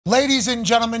Ladies and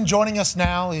gentlemen, joining us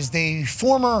now is the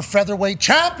former featherweight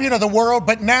champion of the world,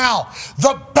 but now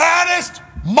the baddest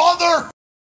mother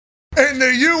in the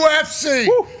UFC.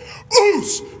 Woo.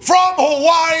 Oos from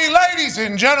Hawaii, ladies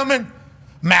and gentlemen,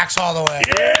 Max Holloway.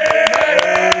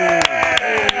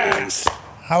 Yes.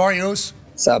 How are you, Oos?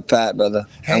 What's up, Pat, brother?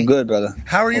 Hey, I'm good, brother.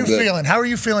 How are you feeling? How are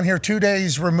you feeling here 2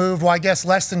 days removed, well, I guess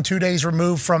less than 2 days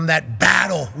removed from that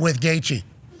battle with Gaethje?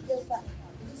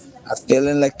 I'm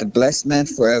feeling like the blessed man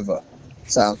forever.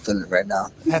 That's how I'm feeling right now.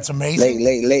 That's amazing.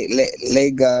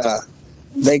 Leg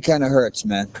kind of hurts,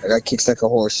 man. I got kicks like a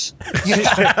horse.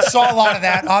 Yeah, saw a lot of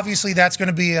that. Obviously, that's going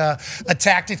to be a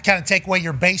tactic to kind of take away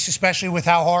your base, especially with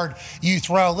how hard you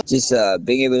throw. Just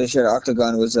being able to share the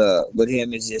octagon was with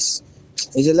him is just,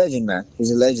 he's a legend, man.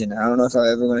 He's a legend. I don't know if I'm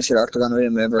ever going to share the octagon with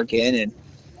him ever again. And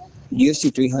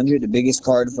UFC 300, the biggest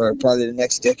card for probably the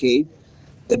next decade.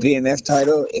 The BMF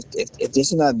title, if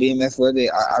this is not BMF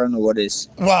worthy, I don't know what is.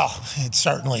 Well, it's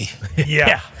certainly.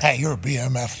 Yeah. Hey, you're a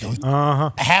BMF, dude.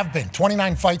 Uh-huh. Have been.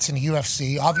 29 fights in the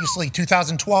UFC. Obviously,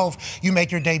 2012, you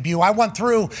make your debut. I went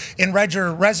through and read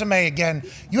your resume again.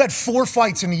 You had 4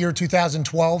 fights in the year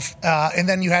 2012, and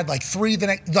then you had like 3 the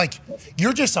next. Like,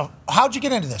 you're just a. How'd you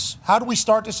get into this? How do we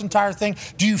start this entire thing?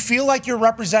 Do you feel like you're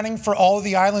representing for all of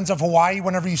the islands of Hawaii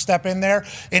whenever you step in there?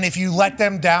 And if you let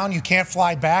them down, you can't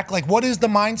fly back? Like, what is the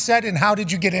mindset, and how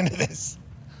did you get into this?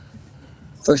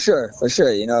 For sure.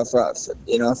 You know,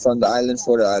 from the island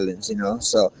for the islands. You know,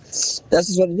 so that's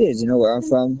just what it is. You know, where I'm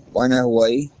from, why not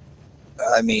Hawaii?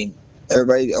 I mean,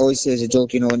 everybody always says a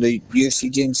joke. You know, when the UFC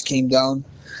gyms came down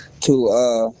to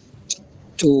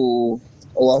Oahu,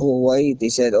 Hawaii, they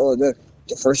said, "Oh, look,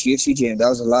 the first UFC gym." That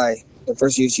was a lie. The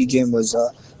first UFC gym was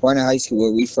Waianae High School,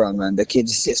 where we from, and the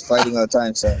kids just fighting all the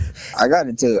time. So I got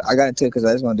into it because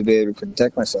I just wanted to be able to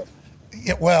protect myself.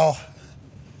 Yeah, well,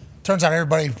 turns out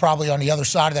everybody probably on the other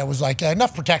side of that was like,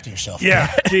 enough protecting yourself.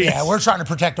 Yeah, yeah, we're trying to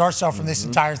protect ourselves from this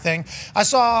entire thing. I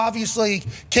saw, obviously,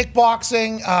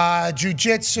 kickboxing,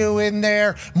 jiu-jitsu in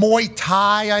there, Muay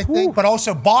Thai, I think, but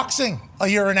also boxing.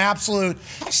 You're an absolute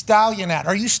stallion at.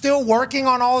 Are you still working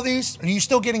on all of these? Are you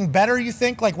still getting better, you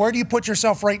think? Like, where do you put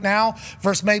yourself right now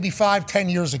versus maybe 5, 10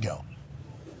 years ago?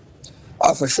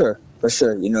 Oh, for sure.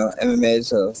 You know, MMA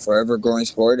is a forever growing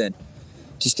sport, and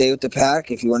to stay with the pack,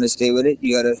 if you want to stay with it,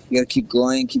 you gotta keep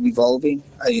growing, keep evolving.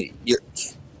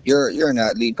 You're an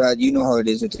athlete, Pat. You know how it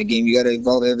is with the game. You gotta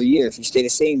evolve every year. If you stay the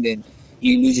same, then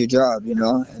you lose your job. You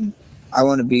know, and I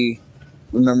want to be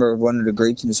remembered one of the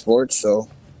greats in the sport. So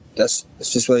that's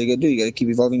just what you gotta do. You gotta keep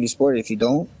evolving your sport. If you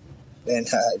don't, then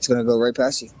it's gonna go right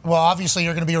past you. Well, obviously,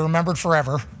 you're gonna be remembered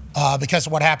forever. Because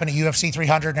of what happened at UFC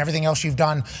 300 and everything else you've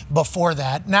done before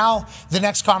that. Now, the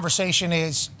next conversation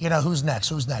is, you know, who's next?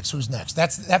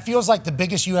 That feels like the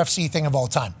biggest UFC thing of all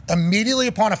time. Immediately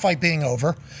upon a fight being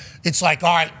over, it's like,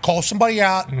 all right, call somebody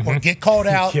out or get called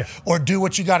out or do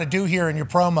what you got to do here in your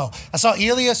promo. I saw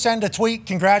Ilya send a tweet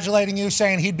congratulating you,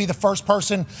 saying he'd be the first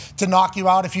person to knock you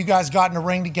out if you guys got in a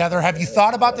ring together. Have you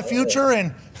thought about the future?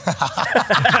 And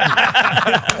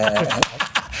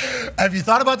have you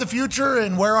thought about the future,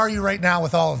 and where are you right now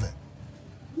with all of it?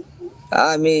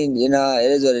 I mean, you know, it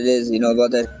is what it is. You know,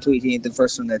 about that tweet, he ain't the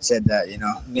first one that said that, you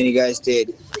know. Many guys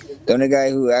did. The only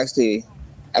guy who actually,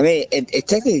 I mean, it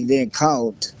technically didn't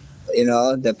count, you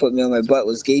know, that put me on my butt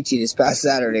was Gaethje this past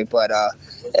Saturday. But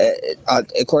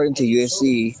according to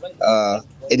UFC,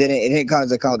 it didn't count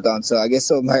as a countdown. So I guess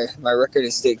so my record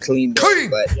is still clean.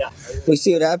 But we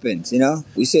see what happens, you know.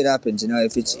 You know,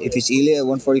 if it's Ilya at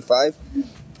 145,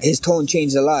 his tone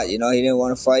changed a lot. You know, he didn't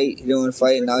want to fight.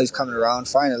 And now he's coming around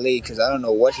finally, because I don't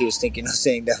know what he was thinking of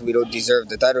saying that we don't deserve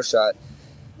the title shot.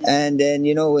 And then,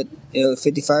 you know, with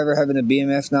 55er having a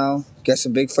BMF now, got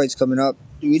some big fights coming up.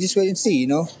 We just wait and see, you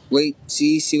know. Wait,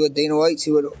 see what Dana White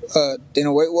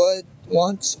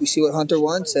wants. We see what Hunter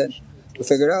wants, and we'll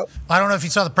figure it out. I don't know if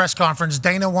you saw the press conference.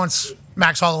 Dana wants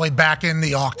Max Holloway back in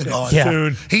the octagon. Yeah.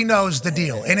 Dude. He knows the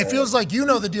deal. And it feels like you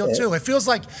know the deal, too. It feels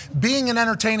like being an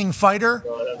entertaining fighter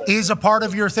is a part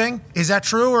of your thing. Is that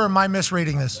true, or am I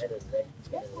misreading this?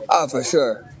 Oh, for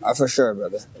sure. For sure,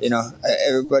 brother. You know,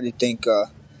 everybody think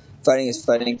fighting is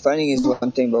fighting. Fighting is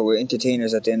one thing, but we're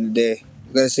entertainers at the end of the day.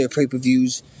 We got to say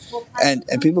pay-per-views, and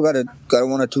people gotta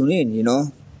want to tune in, you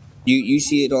know. You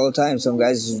see it all the time. Some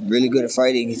guys is really good at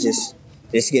fighting. It's just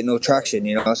get no traction,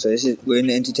 you know. So we're in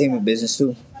the entertainment business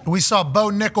too. We saw Bo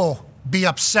Nickel be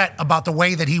upset about the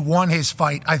way that he won his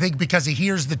fight. I think because he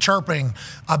hears the chirping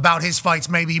about his fights,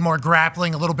 maybe more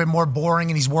grappling, a little bit more boring,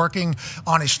 and he's working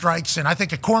on his strikes. And I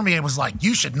think Cormier was like,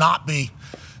 you should not be.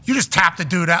 You just tapped the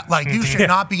dude out. Like, you should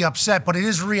not be upset. But it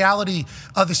is reality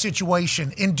of the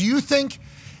situation. And do you think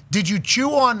Did you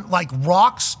chew on like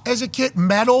rocks as a kid,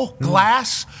 metal,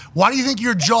 glass? Why do you think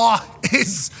your jaw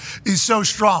is so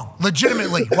strong?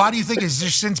 Legitimately, why do you think it's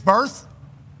just since birth?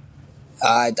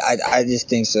 I just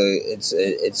think so.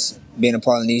 It's being a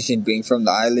Polynesian, being from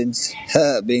the islands,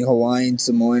 being Hawaiian,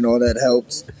 Samoan, all that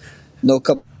helps. No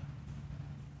cup.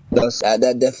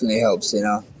 That definitely helps, you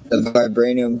know. The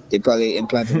vibranium, they probably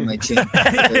implanted in my chin at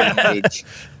a very young age.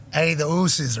 Hey, the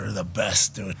ooses are the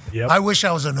best, dude. Yep. I wish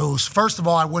I was an oos. First of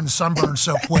all, I wouldn't sunburn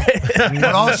so quick.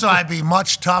 But also, I'd be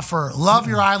much tougher. Love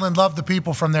your island. Love the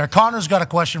people from there. Connor's got a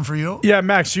question for you. Yeah,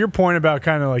 Max, to your point about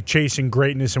kind of like chasing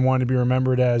greatness and wanting to be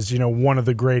remembered as, you know, one of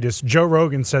the greatest. Joe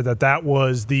Rogan said that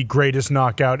was the greatest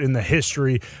knockout in the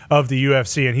history of the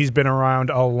UFC, and he's been around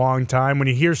a long time. When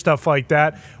you hear stuff like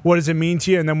that, what does it mean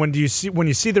to you? And then when you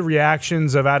see the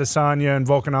reactions of Adesanya and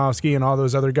Volkanovski and all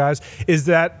those other guys, is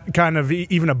that kind of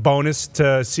even a bonus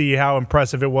to see how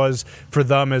impressive it was for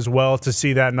them as well to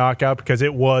see that knockout, because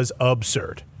it was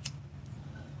absurd?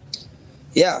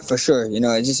 Yeah, for sure. You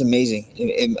know, it's just amazing.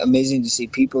 Amazing to see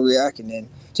people react, and then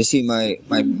to see my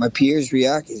peers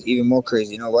react is even more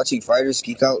crazy. You know, watching fighters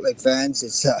geek out like fans,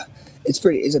 it's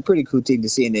a pretty cool thing to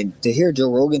see. And then to hear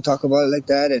Joe Rogan talk about it like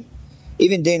that, and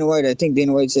even Dana White, I think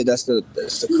Dana White said that's the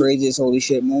craziest holy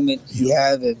shit moment he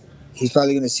had, and he's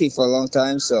probably going to see for a long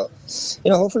time. So,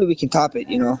 you know, hopefully we can top it.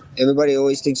 You know, everybody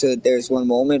always thinks that there's one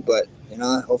moment, but, you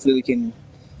know, hopefully we can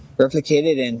replicate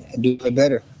it and do it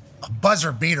better. A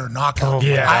buzzer beater knockout. Oh,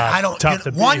 yeah. I don't. Tough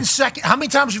to 1 beat. second. How many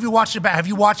times have you watched it back? Have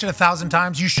you watched it 1,000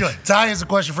 times? You should. Ty has a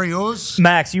question for you.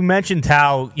 Max, you mentioned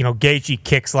how, you know, Gaethje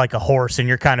kicks like a horse and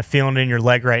you're kind of feeling it in your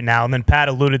leg right now. And then Pat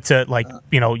alluded to, like,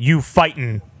 you know, you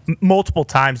fighting multiple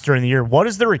times during the year. What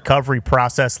is the recovery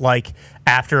process like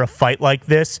after a fight like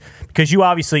this? Because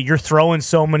you're throwing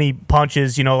so many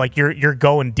punches, you know, like you're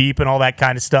going deep and all that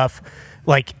kind of stuff.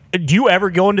 Like, do you ever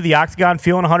go into the octagon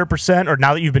feeling 100%, or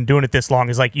now that you've been doing it this long,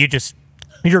 is like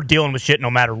you're dealing with shit no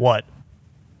matter what?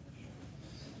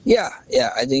 Yeah,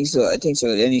 I think so. I think so.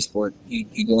 At any sport,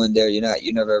 you go in there, you're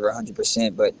never ever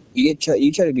 100%, but you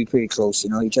try to be pretty close. You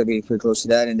know, you try to be pretty close to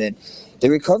that, and then the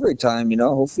recovery time. You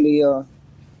know, hopefully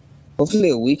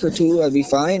a week or two I'll be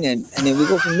fine, and then we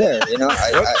go from there. You know,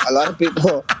 a lot of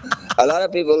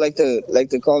people like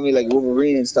to call me like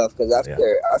Wolverine and stuff, because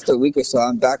after a week or so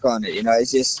I'm back on it. You know,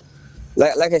 it's just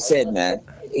like I said, man.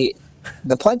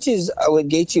 The punches with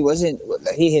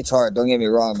Gaethje he hits hard. Don't get me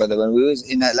wrong, but when we was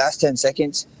in that last 10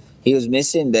 seconds, he was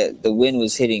missing. The wind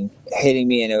was hitting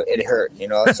me, and it hurt. You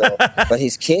know, so but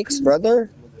his kicks,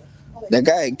 brother. The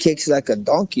guy kicks like a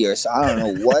donkey or something. I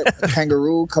don't know what.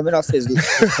 Kangaroo coming off his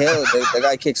tail. The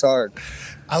guy kicks hard.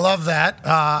 I love that.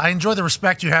 I enjoy the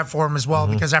respect you have for him as well,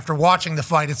 because after watching the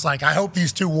fight, it's like, I hope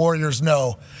these two warriors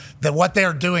know that what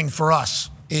they're doing for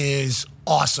us is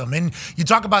awesome. And you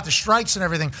talk about the strikes and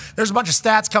everything. There's a bunch of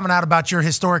stats coming out about your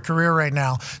historic career right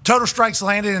now. Total strikes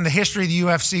landed in the history of the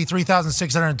UFC,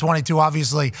 3,622,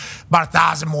 obviously about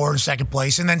 1,000 more in second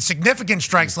place. And then significant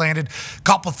strikes landed, a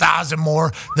couple thousand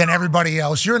more than everybody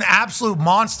else. You're an absolute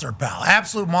monster, pal.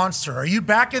 Absolute monster. Are you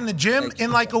back in the gym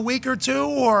in like a week or two?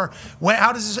 Or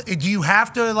how does this, do you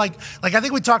have to like I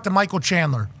think we talked to Michael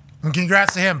Chandler. And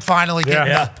congrats to him finally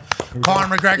getting the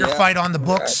Conor McGregor fight on the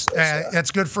books. That's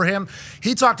good for him.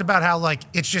 He talked about how, like,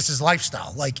 it's just his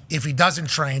lifestyle. Like, if he doesn't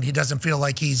train, he doesn't feel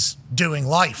like he's doing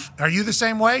life. Are you the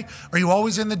same way? Are you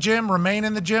always in the gym, remain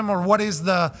in the gym, or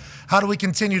how do we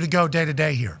continue to go day to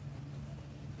day here?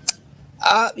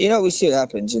 You know, we see what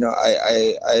happens. You know,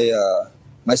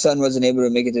 my son wasn't able to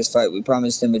make it this fight. We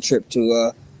promised him a trip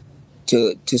to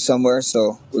somewhere,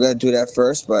 so we got to do that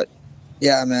first, but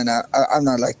yeah, man, I'm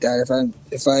not like that.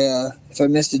 If I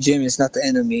miss the gym, it's not the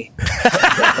end of me. So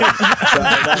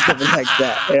I'm not something like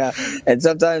that. Yeah, and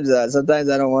sometimes I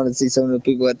don't want to see some of the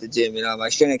people at the gym. You know, my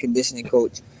strength and conditioning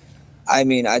coach. I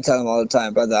mean, I tell him all the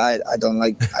time, brother. I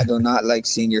do not like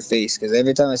seeing your face, because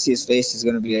every time I see his face, it's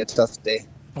going to be a tough day.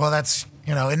 Well, that's,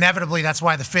 you know, inevitably that's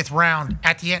why the fifth round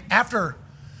at the end, after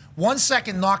 1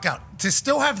 second knockout, to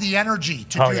still have the energy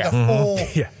to do the full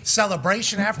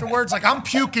celebration afterwards. Like, I'm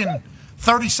puking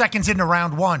 30 seconds into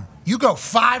round one. You go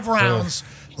 5 rounds,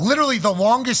 literally the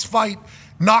longest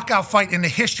knockout fight in the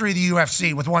history of the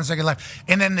UFC with 1 second left.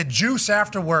 And then the juice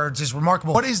afterwards is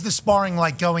remarkable. What is the sparring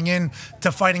like going in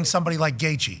to fighting somebody like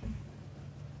Gaethje?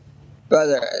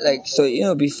 Brother, like, so, you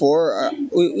know, before,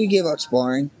 we gave out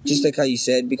sparring, just like how you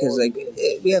said, because, like,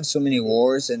 we have so many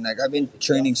wars, and, like, I've been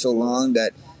training so long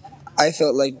that I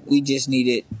felt like we just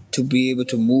needed to be able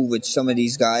to move with some of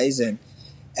these guys, and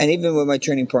even with my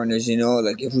training partners, you know,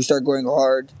 like, if we start going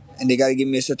hard and they got to give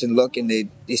me a certain look, and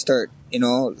they start, you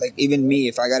know, like, even me,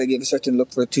 if I got to give a certain look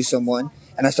to someone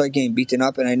and I start getting beaten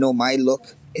up and I know my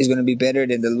look is going to be better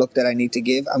than the look that I need to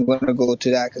give, I'm going to go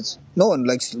to that because no one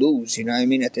likes to lose, you know what I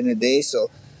mean, at the end of the day. So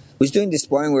I was doing this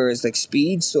sparring where it's like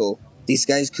speed, so these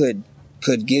guys could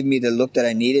give me the look that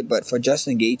I needed. But for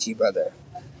Justin Gaethje, brother,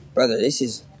 this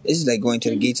is like going to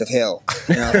the gates of hell,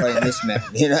 you know, fighting this man.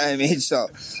 You know what I mean? So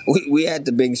we had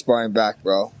to bring sparring back,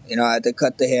 bro. You know, I had to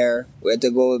cut the hair. We had to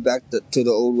go back to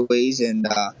the old ways, and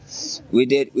we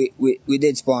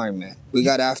did sparring, man. We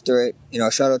got after it. You know,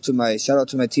 shout out to my teammates,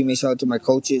 shout out to my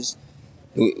coaches.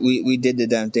 We did the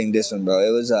damn thing this one, bro.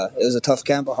 It was a tough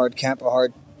camp, a hard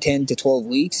 10 to 12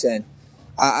 weeks, and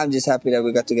I'm just happy that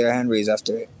we got to get our hand raised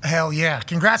after it. Hell yeah.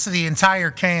 Congrats to the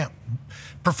entire camp.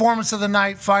 Performance of the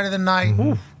night, fight of the night,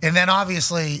 and then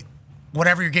obviously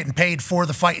whatever you're getting paid for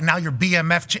the fight, and now you're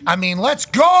BMF. I mean, let's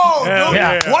go, dude.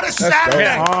 Yeah. What a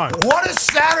Saturday. What a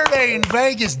Saturday in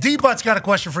Vegas. D-Butt's got a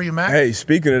question for you, Matt. Hey,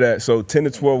 speaking of that, so 10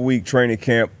 to 12 week training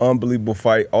camp, unbelievable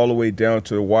fight all the way down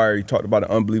to the wire. You talked about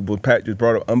an unbelievable, Pat just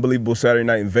brought up unbelievable Saturday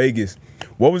night in Vegas.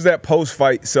 What was that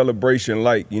post-fight celebration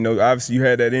like? You know, obviously you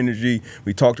had that energy.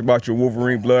 We talked about your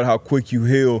Wolverine blood, how quick you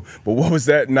heal. But what was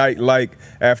that night like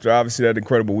after, obviously, that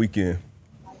incredible weekend?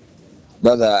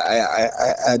 Brother, I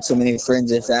had so many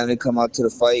friends and family come out to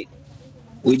the fight.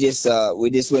 We just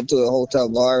went to a hotel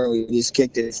bar and we just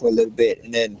kicked it for a little bit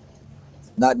and then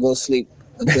not go sleep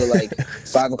until like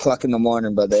 5 o'clock in the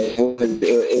morning, brother.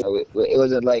 It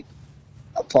wasn't like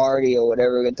a party or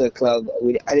whatever. We went to the club.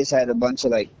 I just had a bunch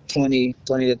of like 20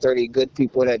 to 30 good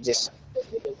people that just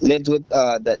lived with,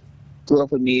 that grew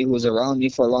up with me, who was around me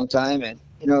for a long time, and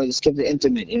you know, just kept it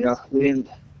intimate. You know, we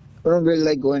don't really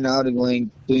like going out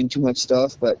and doing too much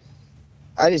stuff, but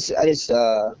I just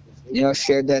you know,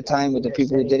 shared that time with the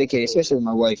people who dedicated, especially with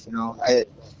my wife. You know, I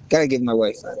gotta give my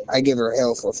wife. I give her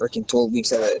hell for freaking 12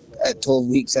 weeks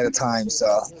at a time. So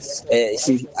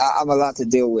I'm a lot to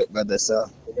deal with, brother. So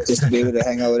just to be able to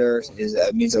hang out with her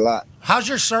means a lot. How's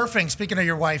your surfing? Speaking of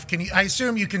your wife, I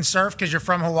assume you can surf because you're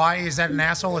from Hawaii. Is that an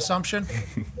asshole assumption?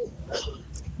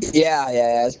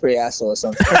 Yeah, it's pretty asshole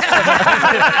assumption.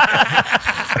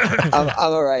 I'm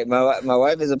all right. My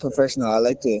wife is a professional. I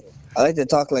like to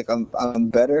talk like I'm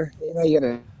better. You know, you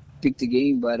gotta pick the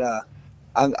game, but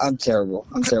I'm terrible.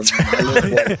 My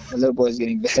little boy's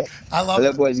getting better. My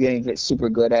little boy's getting super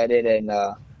good at it, and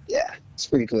yeah, it's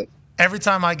pretty good. Every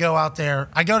time I go out there,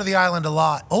 I go to the island a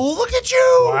lot. Oh, look at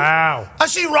you! Wow. I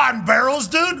see you riding barrels,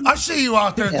 dude. I see you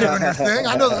out there doing your thing.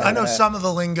 I know some of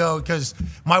the lingo because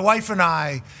my wife and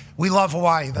I, we love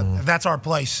Hawaii. That's our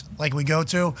place, like we go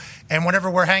to. And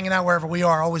whenever we're hanging out, wherever we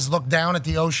are, I always look down at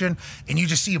the ocean, and you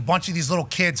just see a bunch of these little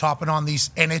kids hopping on these,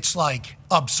 and it's like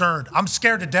absurd. I'm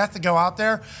scared to death to go out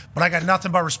there, but I got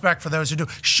nothing but respect for those who do.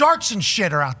 Sharks and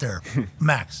shit are out there,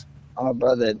 Max. Oh,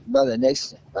 brother,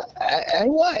 next,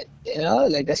 and what? You know,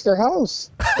 like that's their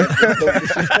house.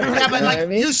 Yeah, but like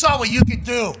you saw what you could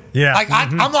do. Yeah. Like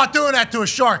I'm not doing that to a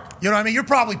shark. You know what I mean? You're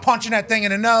probably punching that thing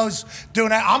in the nose, doing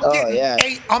that. I'm getting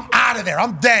 8. I'm out of there.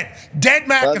 I'm dead. Dead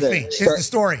McAfee is the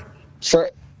story.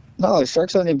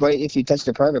 Sharks only bite if you touch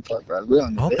the private part, bro. We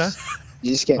don't know this.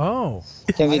 You just can't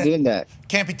be doing that.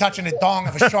 Can't be touching the dong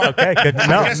of a shark. Okay, good to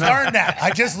know.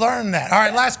 I just learned that. All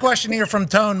right, last question here from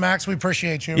Tone. Max, we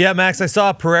appreciate you. Yeah, Max, I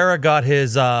saw Pereira got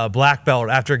his black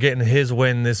belt after getting his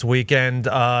win this weekend.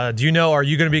 Do you know, are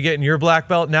you going to be getting your black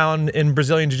belt now in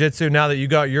Brazilian Jiu-Jitsu now that you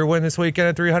got your win this weekend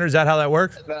at 300? Is that how that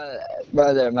works?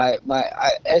 Brother,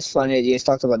 it's funny that you guys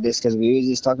talked about this because we were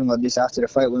just talking about this after the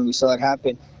fight when we saw it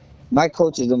happen. My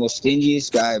coach is the most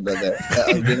stingiest guy, brother.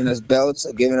 Giving us belts,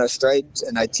 giving us stripes,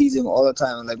 and I tease him all the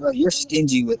time. I'm like, bro, you're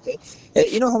stingy with it.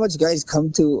 You know how much guys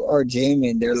come to our gym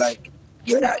and they're like,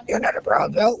 you're not a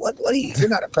brown belt. What are you? You're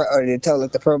not a pro. Or they tell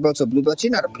like the pro belts or blue belts,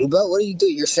 you're not a blue belt. What do you do?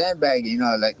 You're sandbagging. You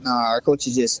know, like nah. Our coach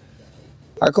is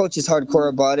hardcore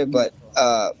about it. But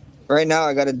right now,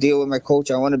 I got to deal with my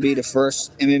coach. I want to be the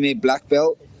first MMA black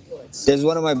belt. There's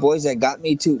one of my boys that got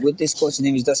me with this coach. His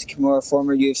name is Dustin Kimura,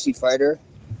 former UFC fighter.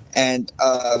 And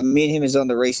me and him is on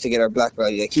the race to get our black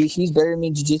belt. Like he's better than me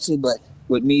in jiu-jitsu, but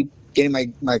with me getting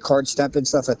my card stamp and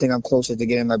stuff, I think I'm closer to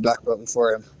getting my black belt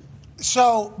before him.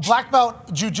 So black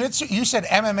belt jiu-jitsu, you said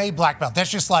MMA black belt. That's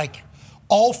just like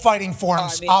all fighting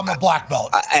forms. I'm a black belt.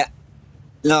 I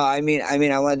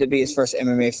wanted to be his first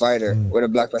MMA fighter with a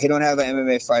black belt. He don't have an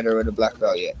MMA fighter with a black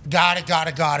belt yet. Got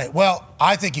it. Well,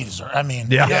 I think he deserves. I mean,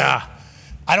 yeah.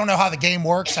 I don't know how the game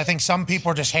works. I think some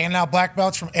people are just handing out black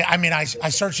belts. I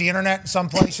search the internet in some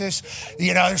places.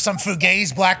 You know, there's some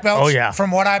fugazi black belts.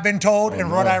 From what I've been told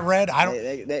and what I read.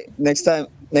 Next time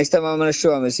I'm gonna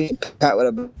show him. See Pat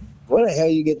with Where the hell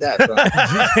you get that from?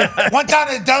 Went down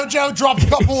to the dojo, dropped a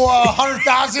couple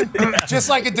 100,000, just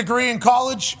like a degree in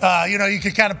college. You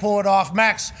could kind of pull it off.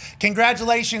 Max,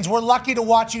 congratulations. We're lucky to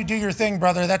watch you do your thing,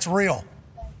 brother. That's real.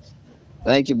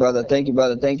 Thank you, brother. Thank you,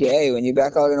 brother. Thank you. Hey, when you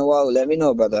back out in the water, let me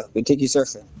know, brother. We take you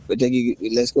surfing. We take you.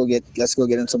 Let's go get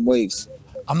in some waves.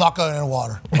 I'm not going in the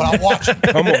water, but I'll watch it.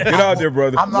 Come on, get out there,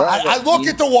 brother. I look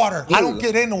at the water. I don't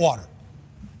get in the water.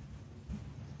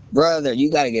 Brother, you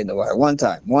got to get in the water. One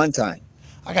time.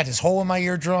 I got this hole in my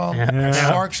eardrum.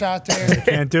 Sharks out there.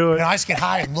 Can't do it. I just get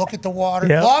high and look at the water.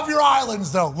 Yep. Love your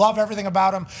islands, though. Love everything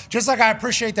about them. Just like I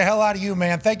appreciate the hell out of you,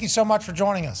 man. Thank you so much for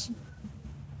joining us.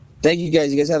 Thank you,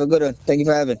 guys. You guys have a good one. Thank you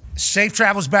for having. Safe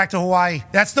travels back to Hawaii.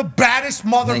 That's the baddest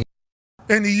mother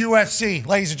in the UFC.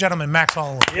 Ladies and gentlemen, Max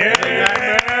Holloway.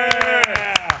 Yeah.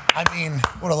 I mean,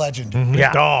 what a legend. Mm-hmm.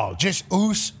 Yeah. Dog. Just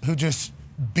Oos, who just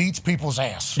beats people's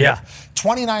ass. Yeah.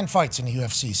 29 fights in the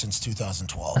UFC since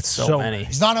 2012. That's so many.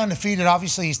 He's not undefeated.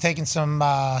 Obviously, he's taken some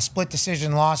split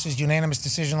decision losses, unanimous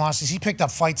decision losses. He picked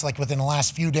up fights like within the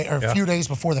last few days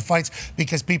before the fights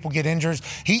because people get injured.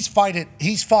 He's fought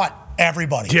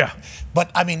everybody. Yeah. But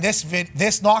I mean,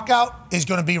 this knockout is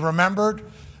going to be remembered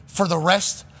for the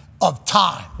rest of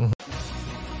time.